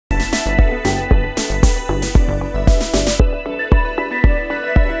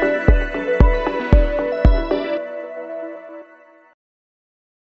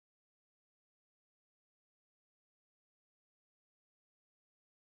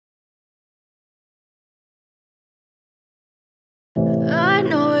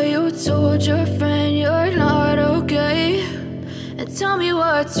told your friend you're not okay? And tell me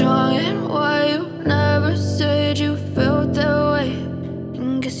what's wrong and why you never said you felt that way.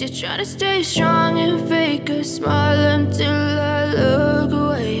 And guess you're trying to stay strong and fake a smile until I look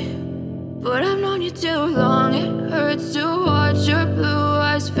away. But I've known you too long, it hurts to watch your blue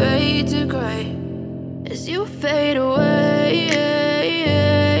eyes fade to gray as you fade away,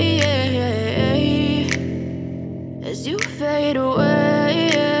 as you fade away.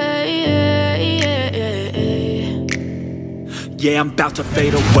 Yeah, I'm about to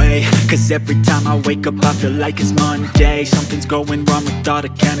fade away, cause every time I wake up I feel like it's Monday. Something's going wrong with all the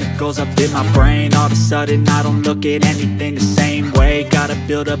chemicals up in my brain. All of a sudden I don't look at anything the same way. Got a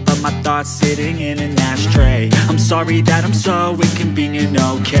buildup of my thoughts sitting in an ashtray. I'm sorry that I'm so inconvenient,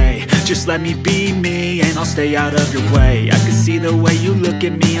 okay? Just let me be me and I'll stay out of your way. I can see the way you look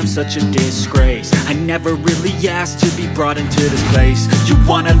at me, I'm such a disgrace. I never really asked to be brought into this place. You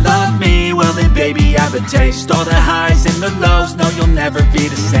wanna love me? Well then baby I have a taste. All the highs and the lows, no, you'll never be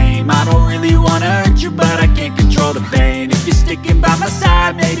the same. I don't really wanna hurt you, but I can't control the pain. If you're sticking by my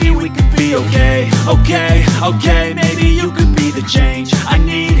side, maybe we could be okay. Okay, maybe you could be the change I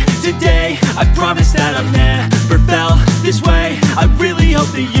need today. I promise that I've never felt this way. I really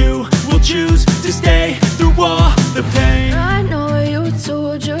hope that you will choose to stay through all the pain. I know you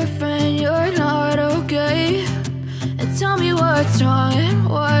told your friend you're not okay. And tell me what's wrong and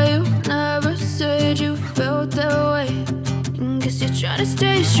why you never said you felt that way. Guess you're trying to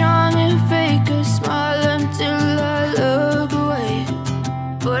stay strong and fake a smile until I look away.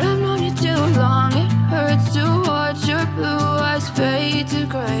 But I've known you too long, it hurts to watch your blue eyes fade to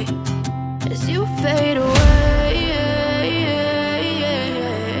gray as you fade away,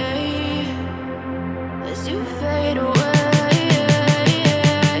 as you fade away,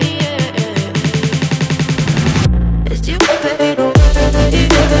 as you fade away.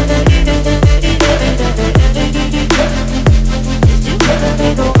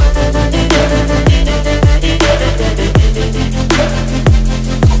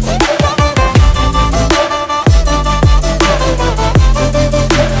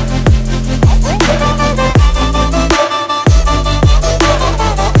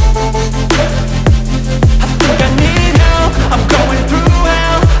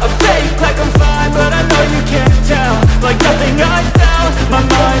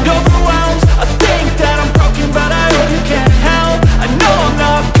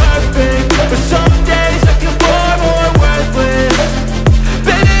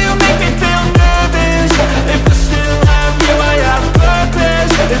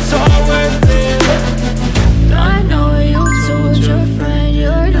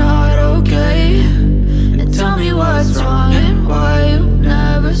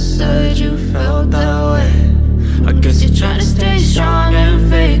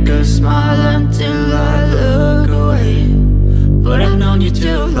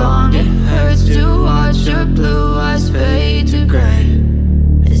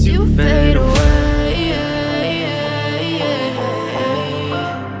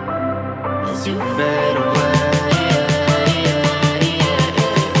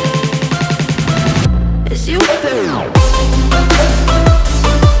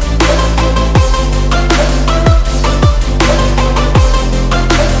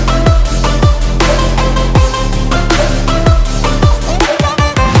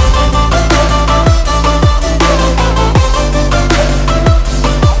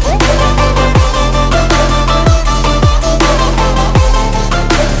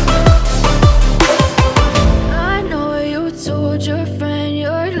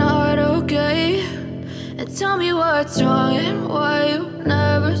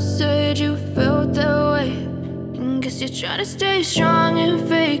 You're trying to stay strong and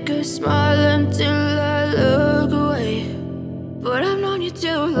fake a smile until I look away. But I've known you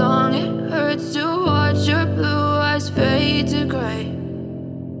too long, it hurts to watch your blue eyes fade to gray